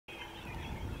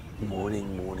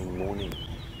Morning,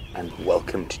 and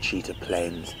welcome to Cheetah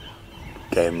Plains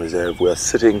Game Reserve. We're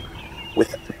sitting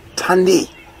with Thandi,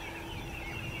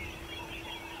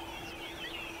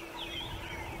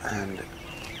 and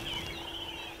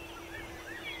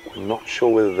we're not sure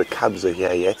whether the cubs are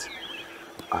here yet.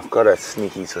 I've got a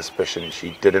sneaky suspicion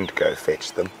she didn't go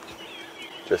fetch them.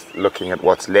 Just looking at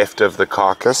what's left of the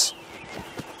carcass.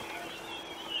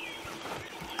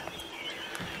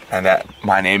 And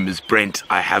my name is Brent.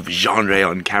 I have Genre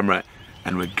on camera,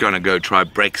 and we're gonna go try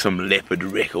break some leopard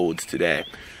records today.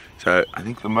 So I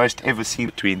think the most ever seen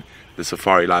between the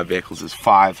Safari Live vehicles is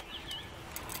 5.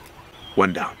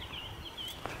 1 down.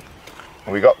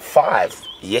 And we got 5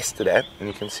 yesterday, and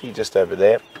you can see just over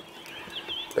there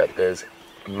that there's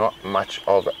not much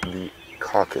of the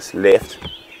carcass left.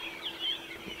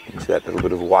 You can see that little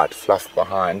bit of white fluff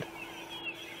behind.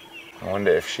 I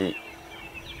wonder if she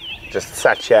just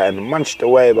sat here and munched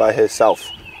away by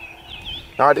herself.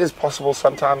 Now it is possible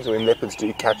sometimes when leopards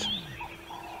do catch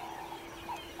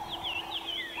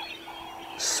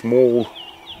small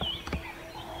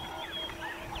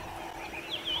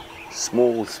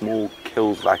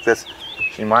kills like this,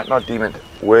 she might not deem it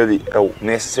worthy or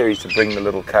necessary to bring the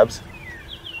little cubs.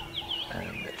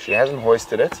 And she hasn't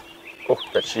hoisted it,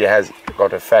 but she has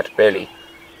got a fat belly.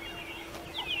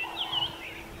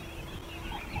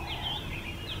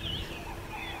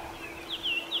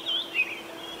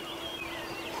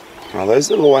 Now those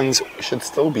little ones should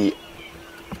still be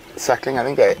suckling. I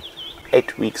think they're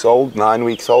 8 weeks old, 9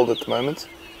 weeks old at the moment.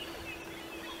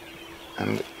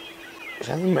 And she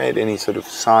hasn't made any sort of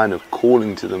sign of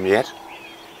calling to them yet.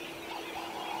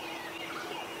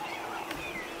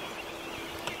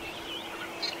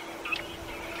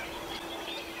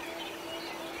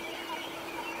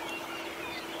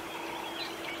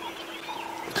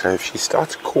 So if she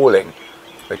starts calling,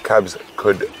 the cubs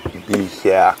could be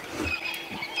here.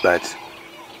 But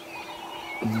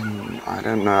I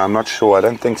don't know, I'm not sure, I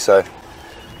don't think so.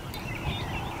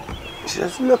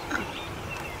 Just look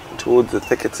towards the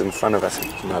thickets in front of us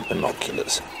with my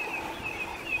binoculars.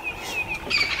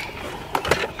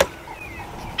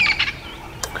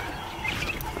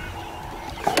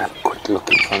 Have a quick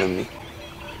look in front of me.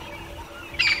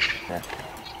 Yeah.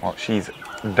 Well, she's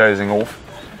dozing off.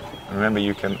 Remember,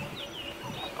 you can,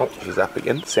 she's up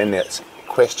again, send us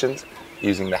questions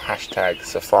using the hashtag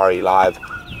Safari Live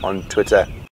on Twitter.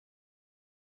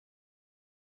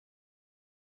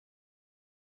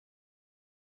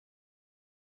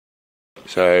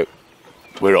 So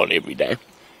we're on every day,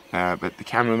 but the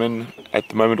cameraman at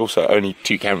the moment, also only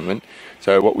 2 cameramen.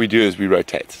 So what we do is we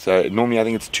rotate. So normally I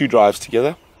think it's 2 drives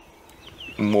together,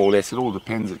 more or less. It all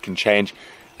depends, it can change,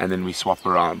 and then we swap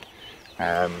around.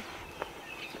 But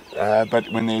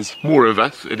when there's more of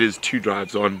us, it is 2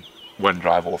 drives on, 1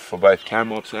 drive off for both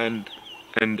cam ops and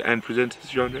presenters,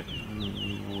 Genre.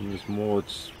 There's more.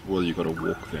 Well, you got to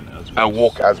walk then as well. A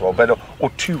walk as well, but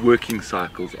or 2 working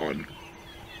cycles on,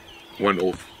 1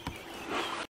 off.